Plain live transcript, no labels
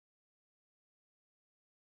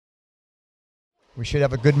We should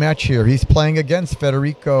have a good match here. He's playing against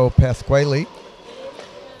Federico Pasquali.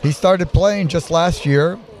 He started playing just last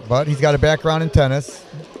year, but he's got a background in tennis.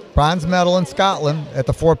 Bronze medal in Scotland at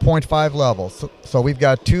the 4.5 level. So we've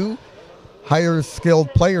got two higher skilled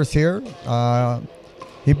players here.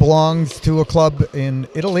 He belongs to a club in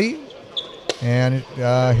Italy, and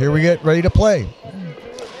here we get ready to play.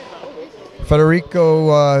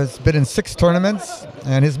 Federico has been in 6 tournaments,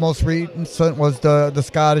 and his most recent was the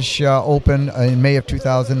Scottish Open in May of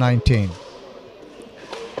 2019.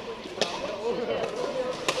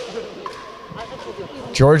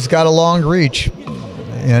 George's got a long reach,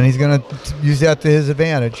 and he's going to use that to his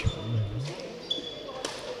advantage.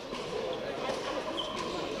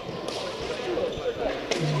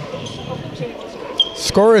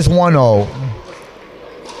 Score is 1-0.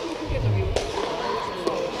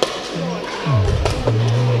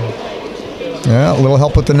 Yeah, a little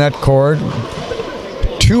help with the net cord.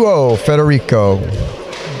 2-0 Federico.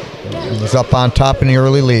 He's up on top in the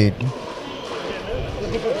early lead.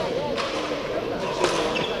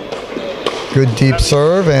 Good deep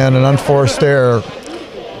serve and an unforced error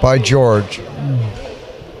by George.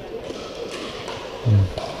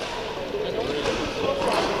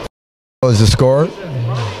 What was the score?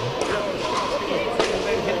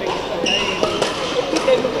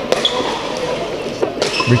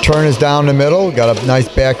 Return is down the middle. Got a nice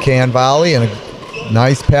backhand volley and a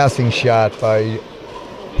nice passing shot by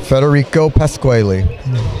Federico Pasquali.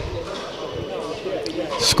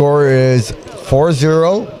 Score is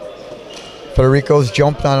 4-0. Federico's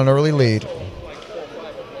jumped on an early lead.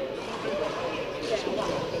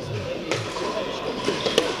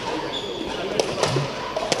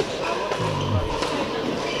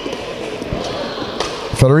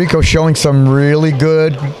 Federico showing some really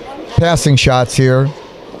good passing shots here.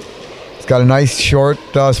 He's got a nice short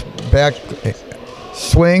back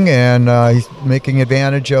swing, and he's making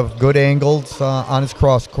advantage of good angles on his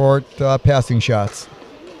cross-court passing shots.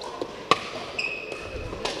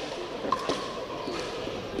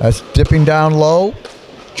 That's dipping down low.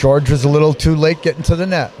 George was a little too late getting to the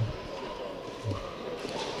net.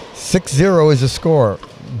 6-0 is the score.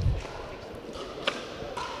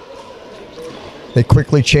 They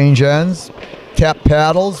quickly change ends. Tap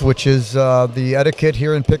paddles, which is the etiquette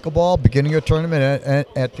here in pickleball, beginning of a tournament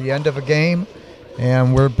at the end of a game.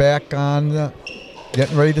 And we're back on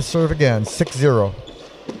getting ready to serve again. 6-0.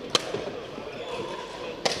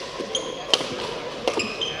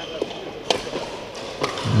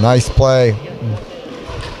 Nice play.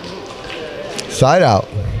 Side out.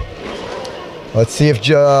 Let's see if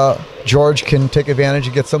George can take advantage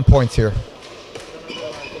and get some points here.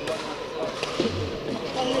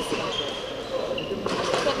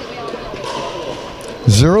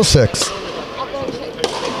 Zero 6.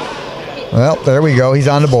 Well, there we go. He's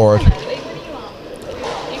on the board.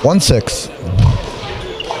 1-6.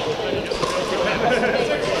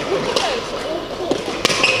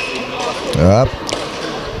 Up.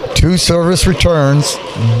 2 service returns.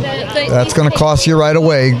 That's going to cost you right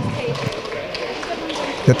away.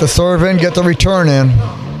 Get the serve in, get the return in.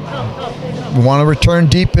 You want to return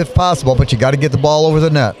deep if possible, but you got to get the ball over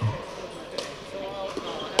the net.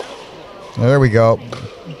 There we go.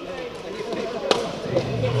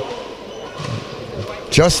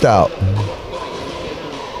 Just out.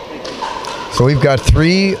 So we've got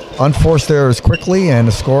 3 unforced errors quickly, and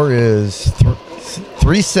the score is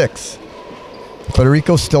 3-6.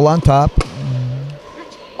 Federico's still on top.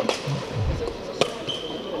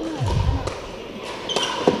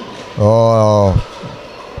 Oh,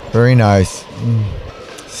 very nice.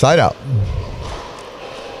 Side out.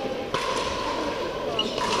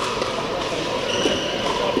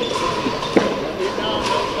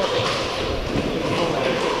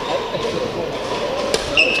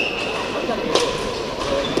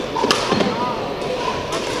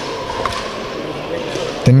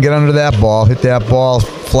 Didn't get under that ball. Hit that ball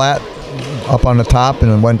flat up on the top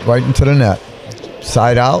and it went right into the net.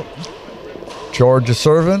 Side out. George is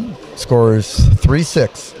serving. Score is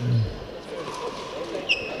 3-6.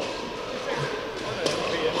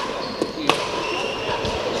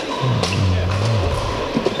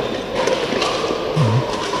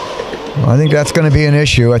 I think that's going to be an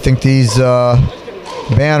issue. I think these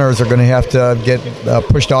banners are going to have to get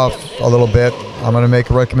pushed off a little bit. I'm going to make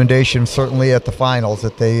a recommendation, certainly at the finals,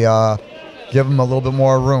 that they give them a little bit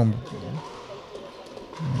more room.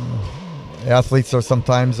 Athletes are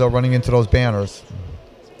sometimes running into those banners.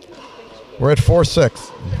 We're at 4-6.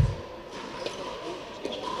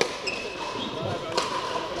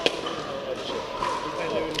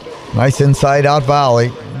 Nice inside-out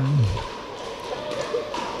volley.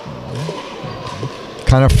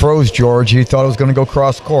 kind of froze George. He thought it was going to go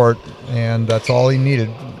cross court, and that's all he needed.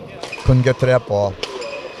 Couldn't get to that ball.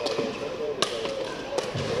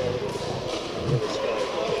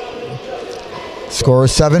 Score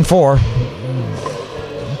is 7-4.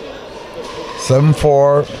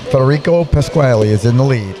 7-4. Federico Pasquali is in the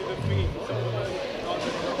lead.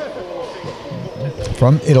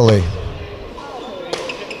 From Italy.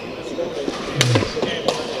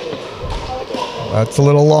 That's a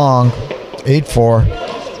little long. 8-4.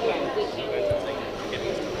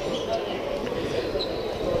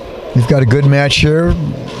 We've got a good match here.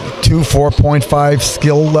 Two 4.5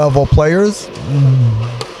 skill level players.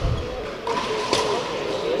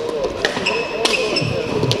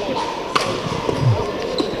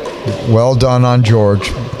 Well done on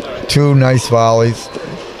George. Two nice volleys.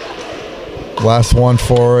 Last one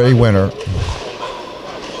for a winner.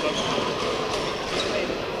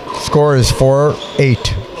 Score is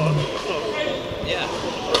 4-8.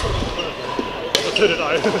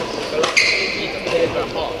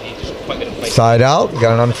 Side out.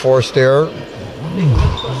 Got an unforced error.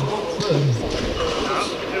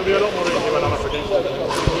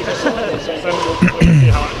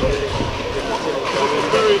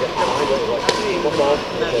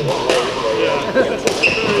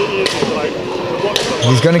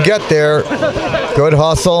 He's going to get there. Good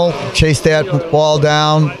hustle. Chased that ball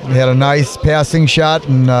down. He had a nice passing shot,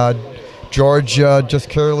 and George just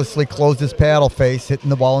carelessly closed his paddle face, hitting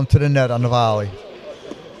the ball into the net on the volley.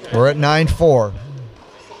 We're at 9-4.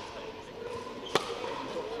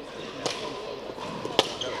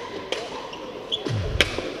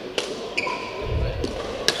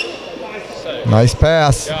 Nice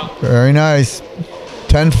pass. Very nice.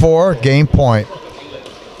 10-4, game point.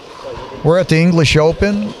 We're at the English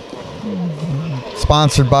Open,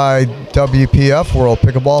 sponsored by WPF, World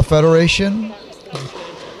Pickleball Federation.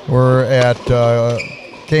 We're at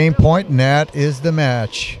game point, and that is the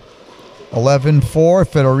match. 11-4,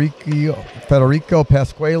 Federico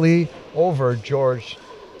Pasquali over George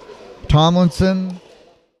Tomlinson.